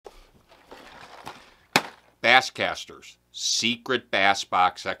Basscaster's Secret Bass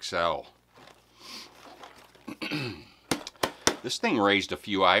Box XL. This thing raised a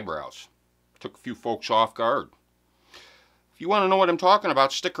few eyebrows. Took a few folks off guard. If you want to know what I'm talking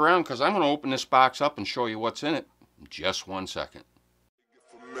about, stick around because I'm going to open this box up and show you what's in it in just 1 second.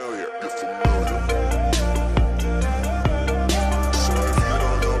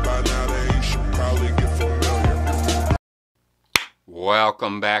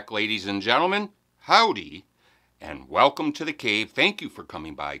 Welcome back, ladies and gentlemen. Howdy, and welcome to the cave. Thank you for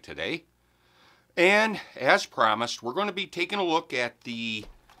coming by today. And as promised, we're going to be taking a look at the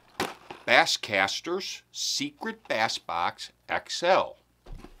Basscaster's Secret Bass Box XL.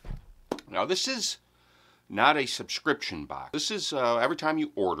 Now, this is not a subscription box. This is every time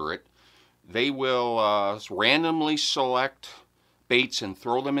you order it, they will randomly select baits and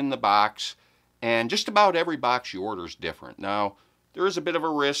throw them in the box. And just about every box you order is different. Now, there is a bit of a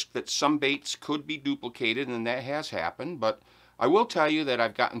risk that some baits could be duplicated, and that has happened, but I will tell you that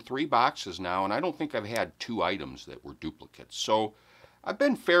I've gotten 3 boxes now, and I don't think I've had 2 items that were duplicates. So I've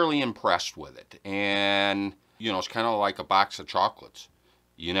been fairly impressed with it. And, you know, it's kind of like a box of chocolates.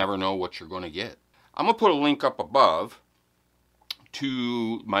 You never know what you're going to get. I'm going to put a link up above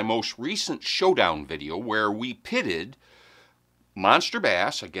to my most recent showdown video where we pitted Monster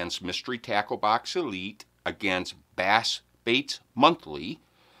Bass against Mystery Tackle Box Elite against Bass Baits Monthly,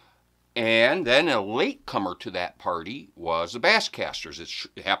 and then a latecomer to that party was the Basscasters.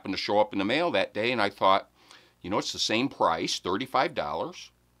 It happened to show up in the mail that day, and I thought, you know, it's the same price, $35.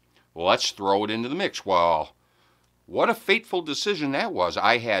 Well, let's throw it into the mix. Well, what a fateful decision that was.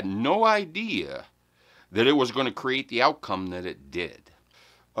 I had no idea that it was going to create the outcome that it did.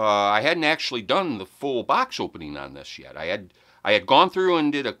 I hadn't actually done the full box opening on this yet. I had gone through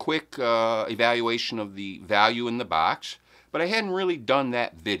and did a quick evaluation of the value in the box, but I hadn't really done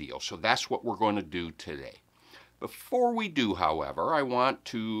that video, so that's what we're going to do today. Before we do, however, I want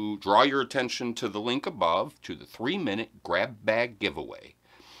to draw your attention to the link above to the 3-minute grab bag giveaway.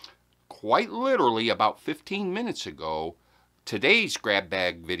 Quite literally about 15 minutes ago, today's grab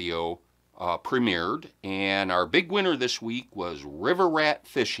bag video premiered, and our big winner this week was River Rat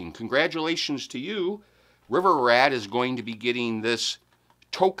Fishing. Congratulations to you. River Rat is going to be getting this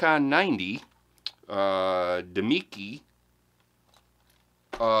Tocon 90 Demiki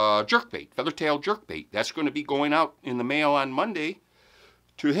jerkbait, feathertail jerkbait. That's going to be going out in the mail on Monday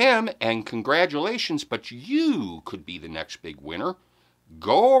to him, and congratulations, but you could be the next big winner.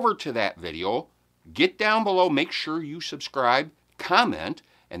 Go over to that video, get down below, make sure you subscribe, comment,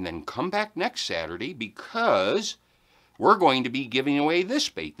 and then come back next Saturday because we're going to be giving away this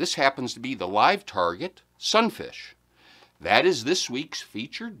bait. This happens to be the live target sunfish. That is this week's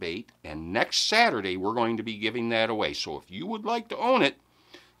featured bait, and next Saturday we're going to be giving that away. So if you would like to own it,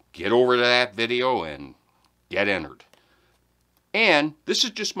 get over to that video and get entered. And this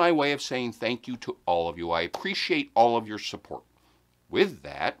is just my way of saying thank you to all of you. I appreciate all of your support. With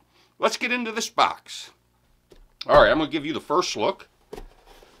that, let's get into this box. All right, I'm going to give you the first look.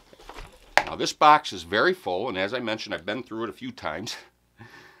 Now, this box is very full, and as I mentioned, I've been through it a few times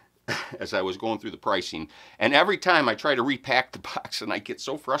as I was going through the pricing. And every time I try to repack the box, and I get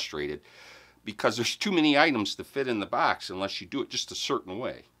so frustrated because there's too many items to fit in the box unless you do it just a certain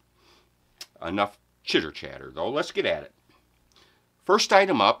way. Enough chitter-chatter, though. Let's get at it. First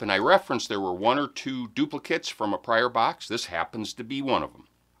item up, and I referenced there were 1 or 2 duplicates from a prior box. This happens to be one of them.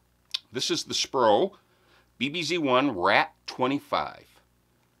 This is the Spro BBZ1 Rat 25.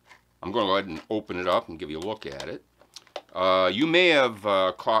 I'm going to go ahead and open it up and give you a look at it. You may have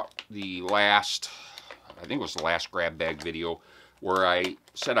caught the last, I think it was the last grab bag video, where I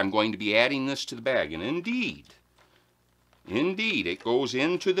said I'm going to be adding this to the bag. And indeed, it goes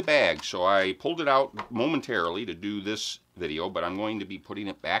into the bag. So I pulled it out momentarily to do this video, but I'm going to be putting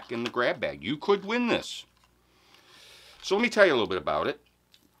it back in the grab bag. You could win this. So let me tell you a little bit about it.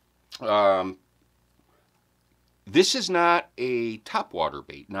 This is not a topwater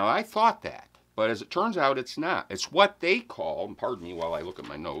bait. Now, I thought that, but as it turns out, it's not. It's what they call, and pardon me while I look at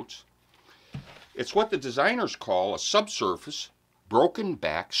my notes, it's what the designers call a subsurface broken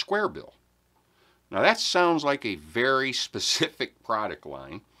back square bill. Now, that sounds like a very specific product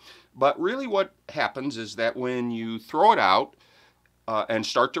line, but really what happens is that when you throw it out and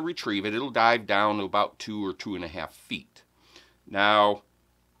start to retrieve it, it'll dive down to about 2 or 2.5 feet. Now,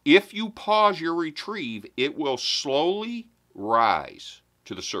 if you pause your retrieve, it will slowly rise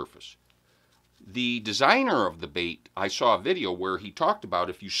to the surface. The designer of the bait, I saw a video where he talked about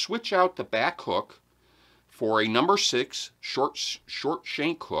if you switch out the back hook for a number 6 short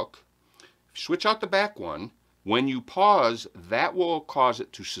shank hook, switch out the back one, when you pause, that will cause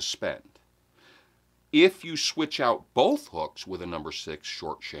it to suspend. if you switch out both hooks with a number 6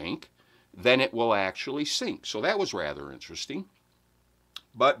 short shank, then it will actually sink. So that was rather interesting.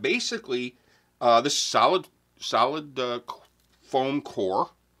 But basically, this solid foam core.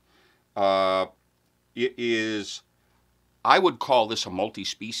 It is, I would call this a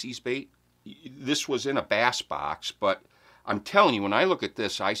multi-species bait. This was in a bass box, but I'm telling you, when I look at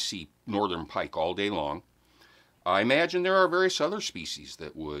this, I see northern pike all day long. I imagine there are various other species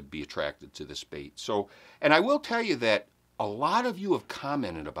that would be attracted to this bait. So, and I will tell you that a lot of you have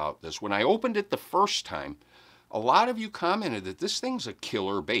commented about this. When I opened it the first time, a lot of you commented that this thing's a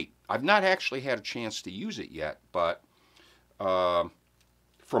killer bait. I've not actually had a chance to use it yet, but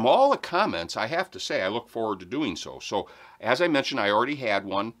from all the comments, I have to say I look forward to doing so. So, as I mentioned, I already had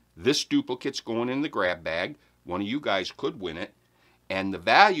one. This duplicate's going in the grab bag. One of you guys could win it. And the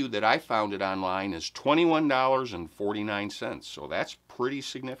value that I found it online is $21.49. So that's pretty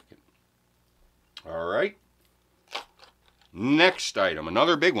significant. All right. Next item,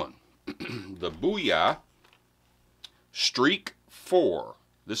 another big one. The Booyah Streak 4.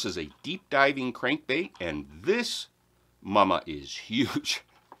 This is a deep diving crankbait, and this mama is huge.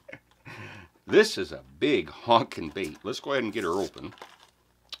 This is a big honking bait. Let's go ahead and get her open.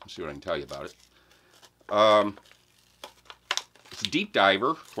 Let's see what I can tell you about it. It's a deep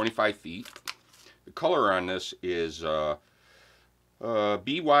diver, 25 feet. The color on this is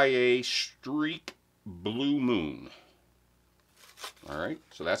BYA Streak Blue Moon. Alright,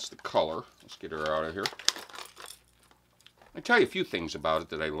 so that's the color. Let's get her out of here. I'll tell you a few things about it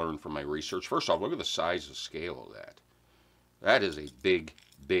that I learned from my research. First off, look at the size and scale of that. That is a big,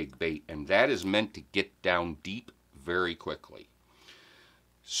 big bait, and that is meant to get down deep very quickly.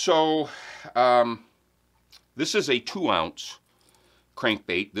 So, this is a 2-ounce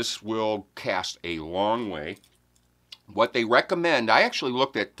crankbait. This will cast a long way. What they recommend, I actually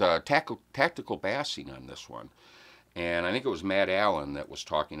looked at Tactical Bassing on this one, and I think it was Matt Allen that was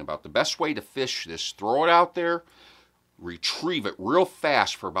talking about the best way to fish this. Throw it out there, retrieve it real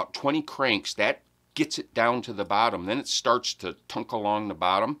fast for about 20 cranks. That gets it down to the bottom. Then it starts to tunk along the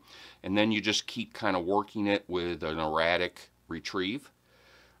bottom, and then you just keep kind of working it with an erratic retrieve.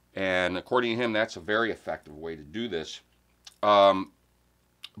 And according to him, that's a very effective way to do this.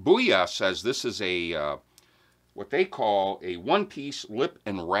 Booyah says this is a what they call a one-piece lip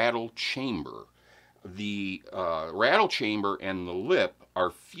and rattle chamber. The rattle chamber and the lip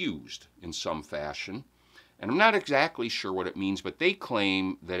are fused in some fashion. And I'm not exactly sure what it means, but they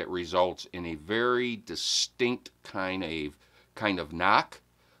claim that it results in a very distinct kind of knock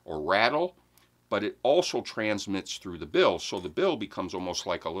or rattle, but it also transmits through the bill, so the bill becomes almost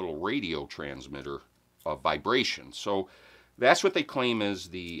like a little radio transmitter of vibration. So that's what they claim is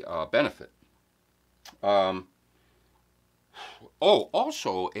the benefit. Oh,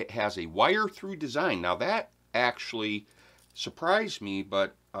 also it has a wire-through design. Now that actually surprised me,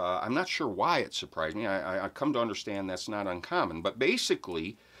 but I'm not sure why it surprised me. I come to understand that's not uncommon. But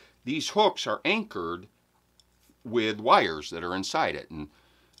basically, these hooks are anchored with wires that are inside it. And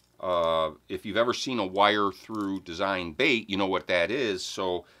if you've ever seen a wire-through design bait, you know what that is.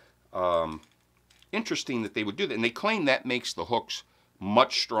 So interesting that they would do that. And they claim that makes the hooks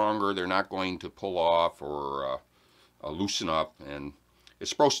much stronger. They're not going to pull off or loosen up. And it's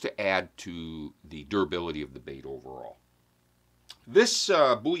supposed to add to the durability of the bait overall. This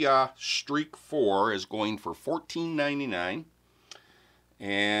Booyah Streak 4 is going for $14.99,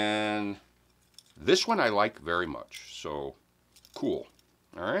 and this one I like very much, so cool.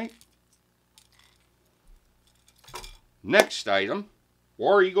 All right. Next item,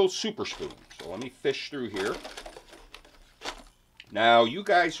 War Eagle Super Spoon. So let me fish through here. Now, you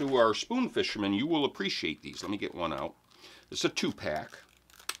guys who are spoon fishermen, you will appreciate these. Let me get one out. It's a 2-pack.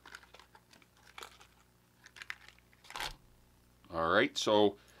 All right,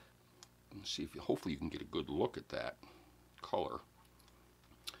 so let's see if hopefully you can get a good look at that color.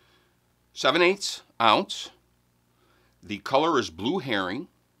 7/8 ounce. The color is blue herring.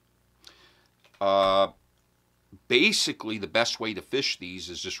 Basically, the best way to fish these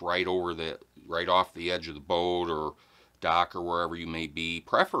is just right off the edge of the boat or dock or wherever you may be,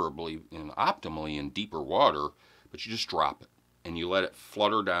 preferably and optimally in deeper water. But you just drop it and you let it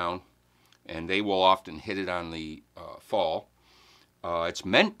flutter down, and they will often hit it on the fall. It's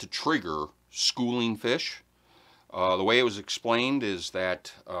meant to trigger schooling fish. The way it was explained is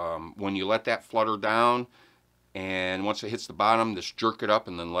that when you let that flutter down, and once it hits the bottom, just jerk it up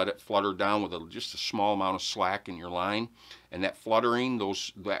and then let it flutter down with just a small amount of slack in your line. And that fluttering,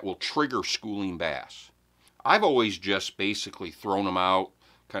 that will trigger schooling bass. I've always just basically thrown them out,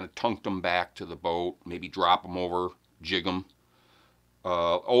 kind of tunked them back to the boat, maybe drop them over, jig them.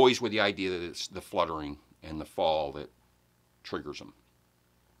 always with the idea that it's the fluttering and the fall that triggers them.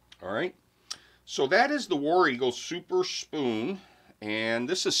 All right, so that is the War Eagle Super Spoon, and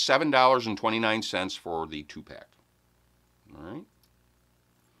this is $7.29 for the 2-pack. All right.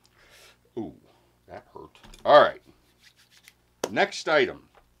 Ooh, that hurt. All right. Next item.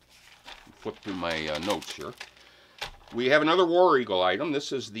 Flip through my notes here. We have another War Eagle item.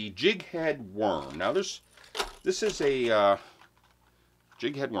 This is the Jig Head Worm. Now this is a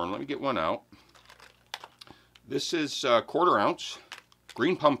Jig Head Worm. Let me get one out. This is 1/4 ounce.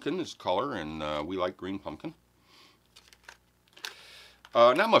 Green pumpkin is color, and we like green pumpkin.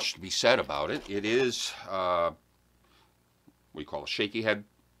 Not much to be said about it. It is what you call a shaky head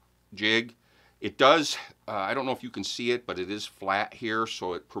jig. It does, I don't know if you can see it, but it is flat here,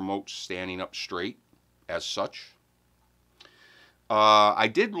 so it promotes standing up straight as such. I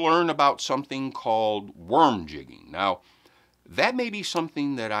did learn about something called worm jigging. Now, that may be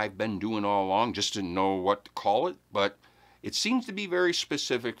something that I've been doing all along, just didn't know what to call it, but it seems to be very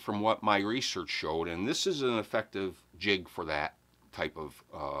specific from what my research showed, and this is an effective jig for that type of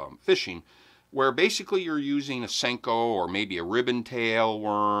fishing, where basically you're using a Senko or maybe a ribbon tail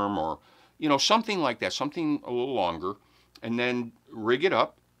worm or, you know, something like that, something a little longer, and then rig it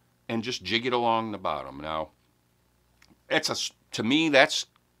up and just jig it along the bottom. Now, to me, that's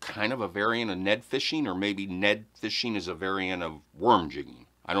kind of a variant of Ned fishing, or maybe Ned fishing is a variant of worm jigging.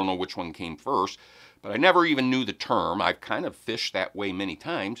 I don't know which one came first, but I never even knew the term. I've kind of fished that way many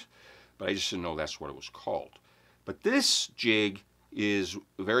times, but I just didn't know that's what it was called. But this jig is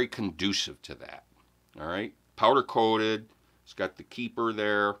very conducive to that. All right, powder coated. It's got the keeper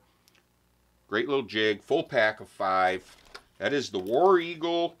there. Great little jig, full pack of 5. That is the War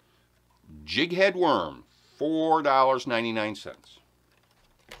Eagle Jig Head Worm, $4.99.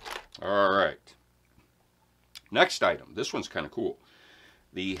 All right. Next item. This one's kind of cool.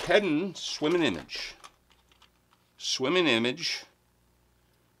 The Heddon Swim Image. Swim Image.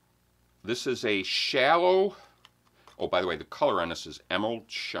 This is a shallow. Oh, by the way, the color on this is Emerald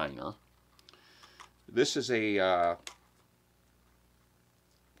Shiner. This is a,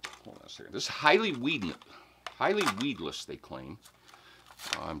 hold on a second. This is highly weedless, they claim.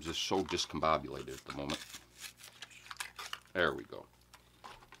 I'm just so discombobulated at the moment. There we go.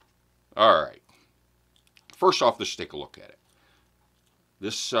 All right. First off, let's take a look at it.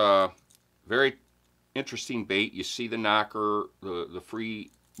 This very interesting bait. You see the knocker, the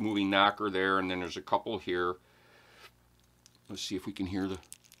free moving knocker there, and then there's a couple here. Let's see if we can hear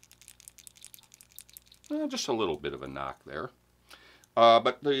just a little bit of a knock there.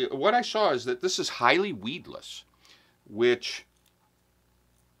 But what I saw is that this is highly weedless, which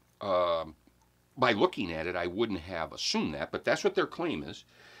by looking at it, I wouldn't have assumed that, but that's what their claim is.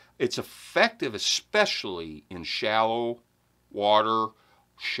 It's effective, especially in shallow water,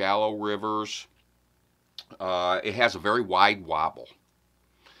 shallow rivers. It has a very wide wobble,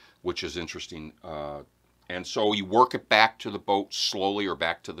 which is interesting. And so you work it back to the boat slowly, or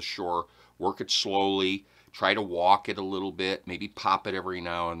back to the shore. Work it slowly. Try to walk it a little bit. Maybe pop it every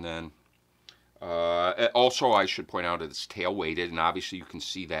now and then. Also, I should point out that it's tail weighted, and obviously you can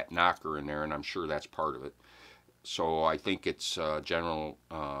see that knocker in there, and I'm sure that's part of it. So I think it's general.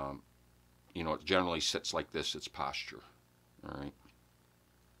 You know, it generally sits like this. Its posture. All right.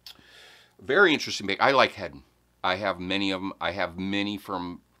 Very interesting bait. I like Heddon. I have many of them. I have many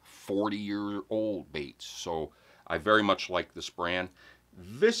from 40-year-old baits, so I very much like this brand.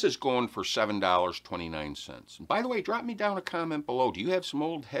 This is going for $7.29. And by the way, drop me down a comment below. Do you have some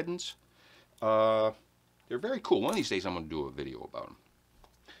old Heddons? They're very cool. One of these days I'm going to do a video about them.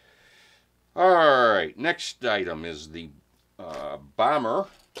 All right, next item is the Bomber.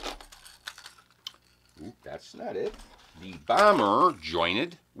 Ooh, that's not it. The Bomber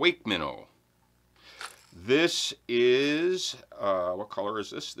Jointed Wake Minnow. This is, what color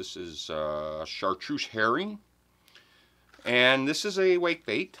is this? This is chartreuse herring. And this is a wake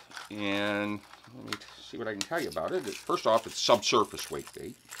bait. And let me see what I can tell you about it. First off, it's subsurface wake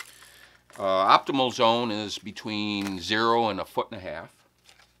bait. Optimal zone is between 0 and 1.5 feet.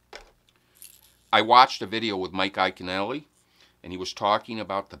 I watched a video with Mike Iaconelli, and he was talking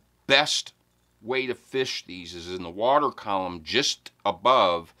about the best way to fish these is in the water column just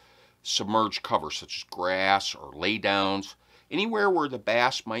above submerged cover, such as grass or laydowns, anywhere where the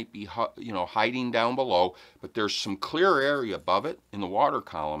bass might be, you know, hiding down below, but there's some clear area above it in the water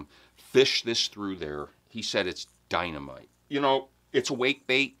column. Fish this through there. He said it's dynamite. You know, it's a wake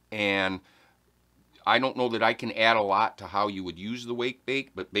bait, and I don't know that I can add a lot to how you would use the wake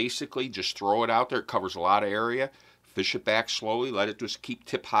bait, but basically just throw it out there. It covers a lot of area. Fish it back slowly. Let it just keep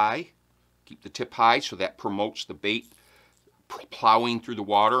tip high. Keep the tip high, so that promotes the bait plowing through the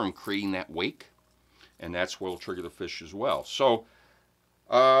water and creating that wake, and that's what will trigger the fish as well. So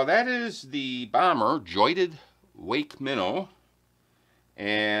that is the Bomber Jointed Wake Minnow,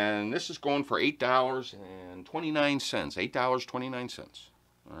 and this is going for $8.29. $8.29.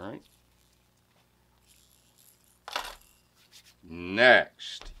 All right.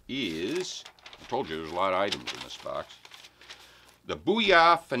 Next is, I told you there's a lot of items in this box, the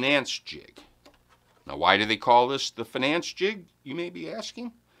Booyah Finance Jig. Now, why do they call this the Finance Jig, you may be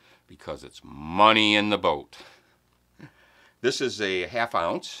asking? Because it's money in the boat. This is a ½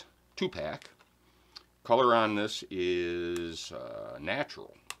 ounce, 2-pack. Color on this is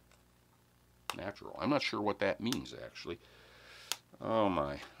natural. Natural. I'm not sure what that means, actually. Oh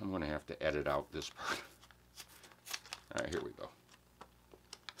my, I'm going to have to edit out this part. All right, here we go.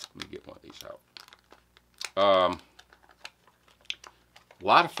 Let me get one of these out. A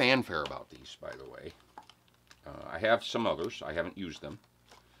lot of fanfare about these, by the way. I have some others. I haven't used them.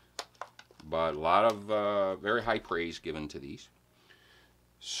 But a lot of very high praise given to these.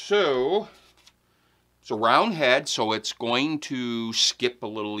 So, it's a round head, so it's going to skip a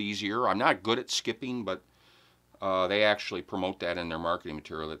little easier. I'm not good at skipping, but they actually promote that in their marketing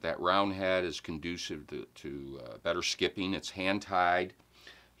material, that round head is conducive to better skipping. It's hand-tied.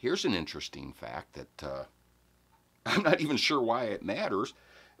 Here's an interesting fact that I'm not even sure why it matters,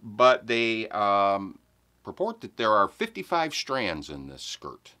 but they purport that there are 55 strands in this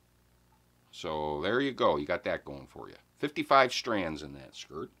skirt. So there you go. You got that going for you. 55 strands in that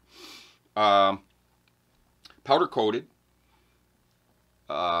skirt. Powder coated.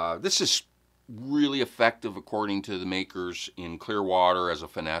 This is really effective according to the makers in clear water as a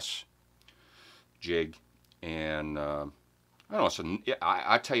finesse jig. And I don't know, so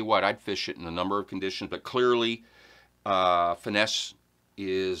I tell you what, I'd fish it in a number of conditions, but clearly finesse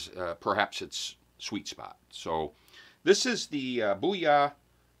is perhaps its sweet spot. So this is the Booyah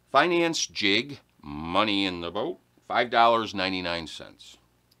Finance Jig, money in the boat, $5.99.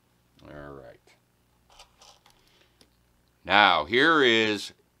 All right. Now here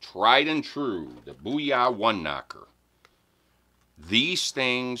is tried and true, the Booyah One Knocker. These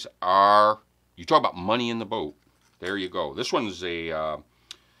things are, you talk about money in the boat. There you go. This one's a,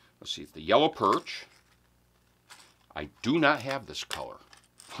 let's see, it's the yellow perch. I do not have this color,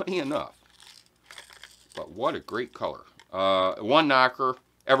 funny enough. But what a great color. One knocker,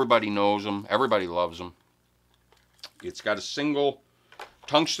 everybody knows them, everybody loves them. It's got a single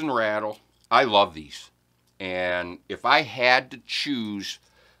tungsten rattle. I love these. And if I had to choose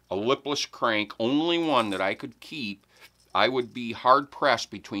a lipless crank, only one that I could keep, I would be hard pressed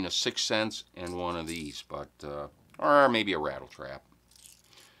between a 6 cents and one of these, but or maybe a rattle trap.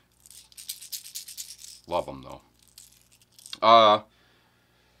 Love them though.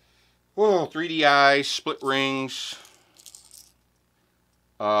 Whoa, 3D eyes, split rings.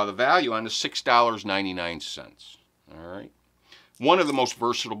 The value on is $6.99. All right. One of the most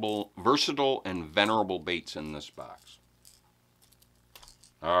versatile and venerable baits in this box.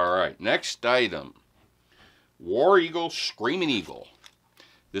 All right, next item. War Eagle Screaming Eagle.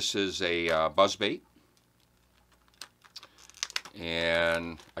 This is a buzzbait.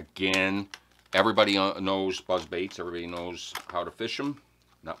 And again, everybody knows buzzbaits. Everybody knows how to fish them.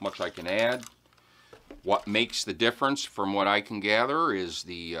 Not much I can add. What makes the difference, from what I can gather, is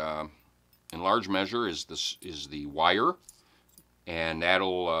the, in large measure, is the wire. And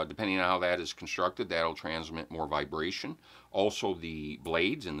that'll, depending on how that is constructed, that'll transmit more vibration. Also the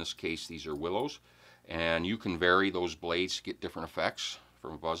blades, in this case these are willows, and you can vary those blades to get different effects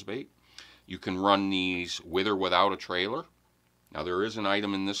from a buzzbait. You can run these with or without a trailer. Now there is an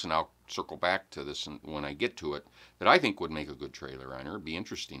item in this, and I'll circle back to this when I get to it, that I think would make a good trailer runner. It'd be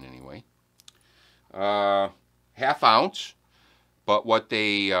interesting anyway. ½ ounce, but what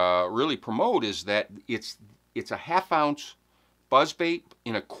they really promote is that it's a ½ ounce buzzbait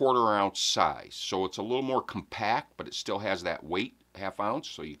in a '1/4 ounce size. So it's a little more compact, but it still has that weight, ½ ounce,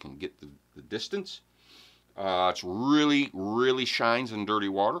 so you can get the distance. It's really shines in dirty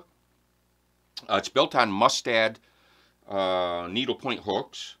water. It's built on Mustad needlepoint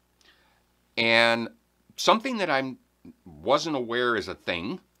hooks. And something that I wasn't aware is a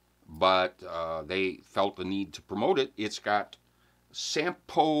thing, but they felt the need to promote it. It's got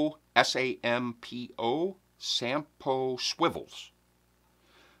Sampo, S-A-M-P-O, Sampo swivels.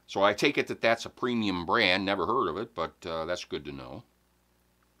 So I take it that that's a premium brand. Never heard of it, but that's good to know.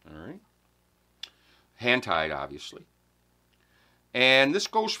 All right. Hand-tied, obviously. And this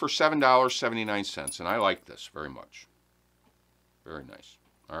goes for $7.79, and I like this very much. Very nice.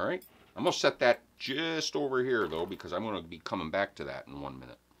 All right. I'm going to set that just over here, though, because I'm going to be coming back to that in 1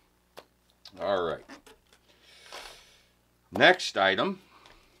 minute. All right. Next item,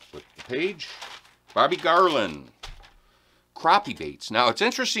 flip the page, Bobby Garland, crappie baits. Now, it's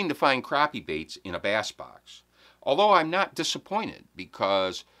interesting to find crappie baits in a bass box. Although I'm not disappointed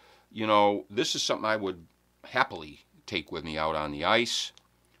because, you know, this is something I would happily take with me out on the ice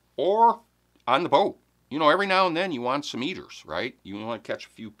or on the boat. You know, every now and then you want some eaters, right? You want to catch a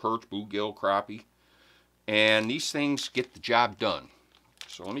few perch, bluegill, crappie. And these things get the job done.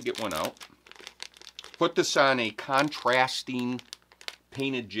 So let me get one out. Put this on a contrasting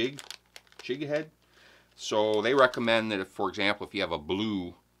painted jig head. So they recommend that if, for example, if you have a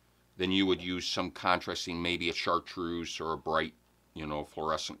blue, then you would use some contrasting, maybe a chartreuse or a bright, you know,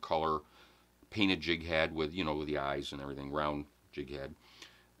 fluorescent color painted jig head with, you know, with the eyes and everything, round jig head.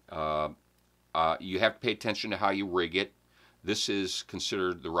 You have to pay attention to how you rig it. This is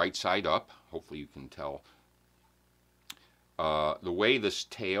considered the right side up. Hopefully you can tell. The way this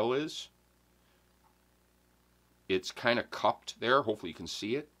tail is, it's kind of cupped there. Hopefully you can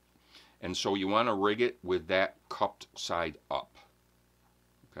see it. And so you want to rig it with that cupped side up.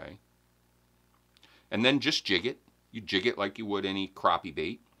 Okay. And then just jig it. You jig it like you would any crappie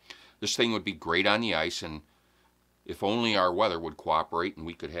bait. This thing would be great on the ice, and if only our weather would cooperate and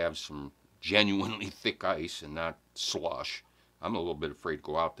we could have some genuinely thick ice and not slush. I'm a little bit afraid to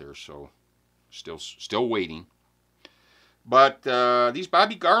go out there, so still waiting. But these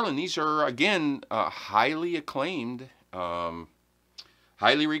Bobby Garland, these are, again, highly acclaimed,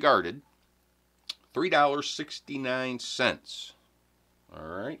 highly regarded. $3.69. All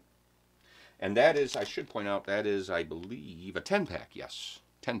right. And that is, I should point out, that is, I believe, a 10-pack. Yes,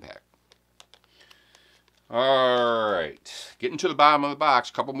 10-pack. All right. Getting to the bottom of the box.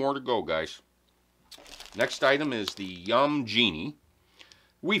 A couple more to go, guys. Next item is the Yum Genie.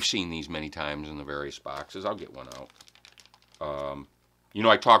 We've seen these many times in the various boxes. I'll get one out. You know,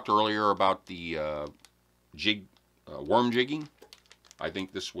 I talked earlier about the worm jigging. I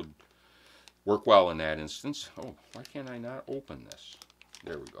think this would work well in that instance. Oh, why can't I not open this?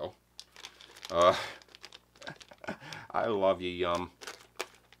 There we go. I love you, Yum.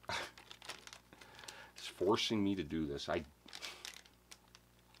 It's forcing me to do this.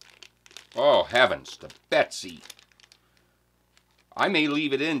 Oh, heavens to Betsy. I may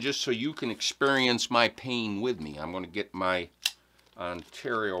leave it in just so you can experience my pain with me. I'm going to get my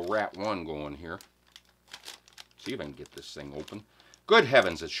Ontario Rat 1 going here. See if I can get this thing open. Good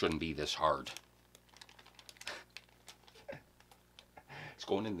heavens, it shouldn't be this hard. It's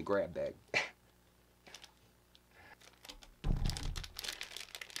going in the grab bag.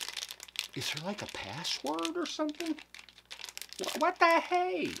 Is there like a password or something? What the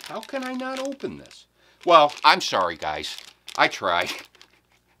hey? How can I not open this? Well, I'm sorry, guys. I tried.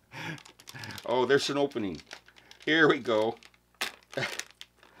 Oh, there's an opening. Here we go.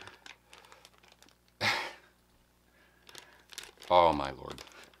 Oh, my Lord.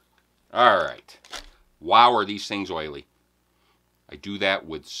 All right. Wow, are these things oily. I do that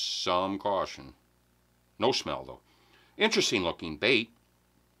with some caution. No smell, though. Interesting looking bait.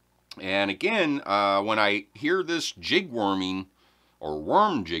 And again, when I hear this jig worming, or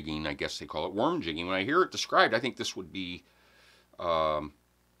worm jigging, I guess they call it worm jigging, when I hear it described, I think this would be,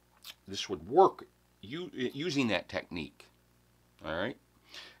 this would work using that technique. All right.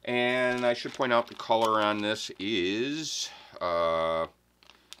 And I should point out the color on this is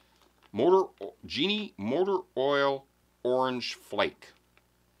Genie Motor Oil Orange Flake.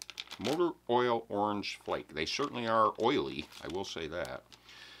 Motor Oil Orange Flake. They certainly are oily, I will say that.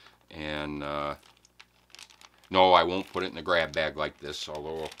 And no, I won't put it in the grab bag like this,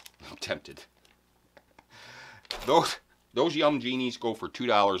 although I'm tempted. Those Yum Genies go for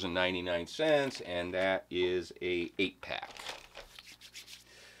 $2.99, and that is a 8-pack.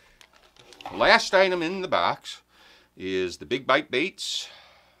 Last item in the box is the Big Bite Baits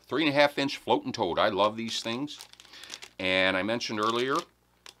 3.5-inch floating toad. I love these things. And I mentioned earlier,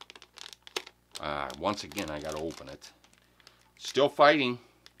 once again, I got to open it. Still fighting.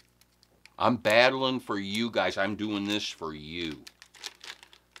 I'm battling for you guys. I'm doing this for you.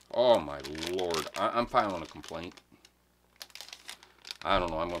 Oh, my Lord. I'm filing a complaint. I don't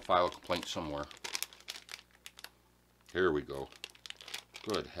know. I'm going to file a complaint somewhere. Here we go.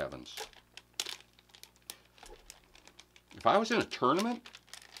 Good heavens. If I was in a tournament,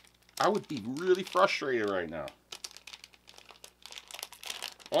 I would be really frustrated right now.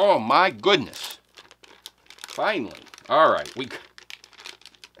 Oh, my goodness. Finally. All right.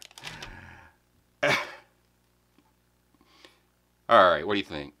 All right, what do you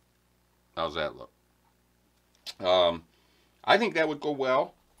think? How's that look? I think that would go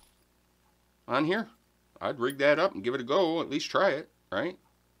well on here. I'd rig that up and give it a go. At least try it, right?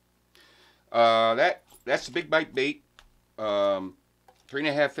 That's the Big Bite Bait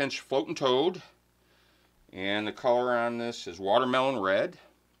 3.5-inch floating toad, and the color on this is watermelon red.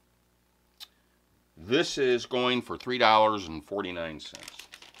 This is going for $3.49.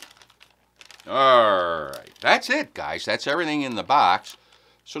 Alright, that's it, guys. That's everything in the box.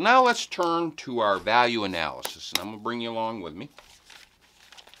 So now let's turn to our value analysis, and I'm going to bring you along with me.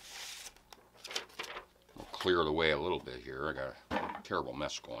 I'll clear the way a little bit here. I got a terrible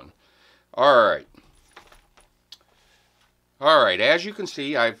mess going. Alright. Alright, as you can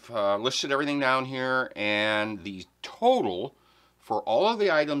see, I've listed everything down here, and the total for all of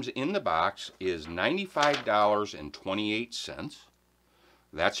the items in the box is $95.28.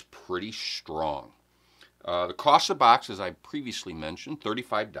 That's pretty strong. The cost of the box, as I previously mentioned,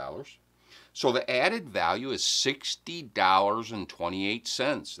 $35. So the added value is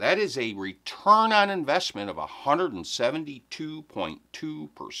 $60.28. That is a return on investment of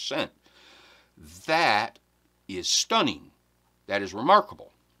 172.2%. That is stunning. That is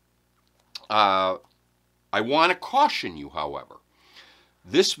remarkable. I want to caution you, however.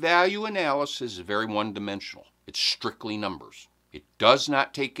 This value analysis is very one-dimensional. It's strictly numbers. It does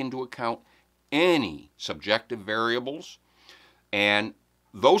not take into account any subjective variables, and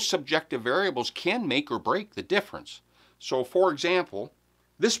those subjective variables can make or break the difference. So, for example,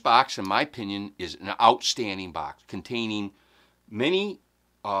 this box, in my opinion, is an outstanding box containing many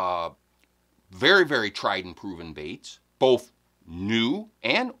very, very tried and proven baits, both new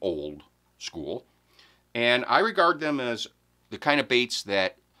and old school, and I regard them as the kind of baits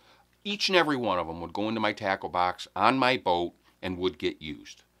that each and every one of them would go into my tackle box on my boat and would get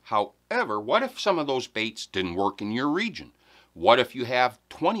used. However, what if some of those baits didn't work in your region? What if you have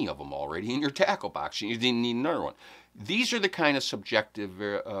 20 of them already in your tackle box and you didn't need another one? These are the kind of subjective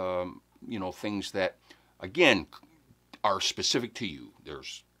things that, again, are specific to you.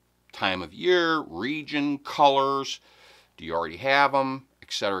 There's time of year, region, colors, do you already have them,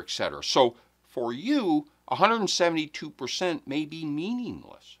 etc., etc. So for you, 172% may be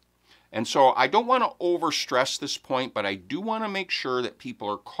meaningless. And so I don't want to overstress this point, but I do want to make sure that people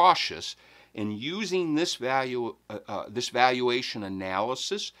are cautious in using this valuation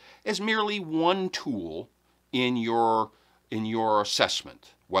analysis as merely one tool in your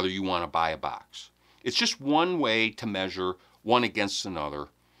assessment, whether you want to buy a box. It's just one way to measure one against another,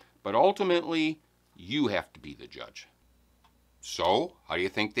 but ultimately you have to be the judge. So, how do you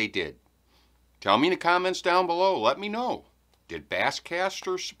think they did? Tell me in the comments down below. Let me know. Did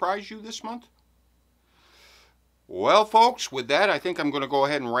Basscaster surprise you this month? Well, folks, with that, I think I'm going to go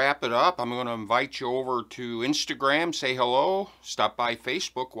ahead and wrap it up. I'm going to invite you over to Instagram, say hello, stop by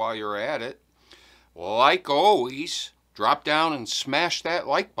Facebook while you're at it. Like always, drop down and smash that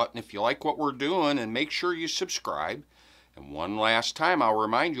like button if you like what we're doing, and make sure you subscribe. And one last time, I'll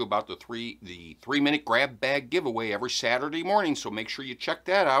remind you about the 3-minute grab bag giveaway every Saturday morning, so make sure you check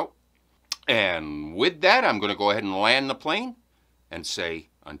that out. And with that, I'm going to go ahead and land the plane and say,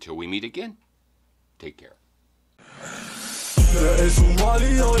 until we meet again, take care.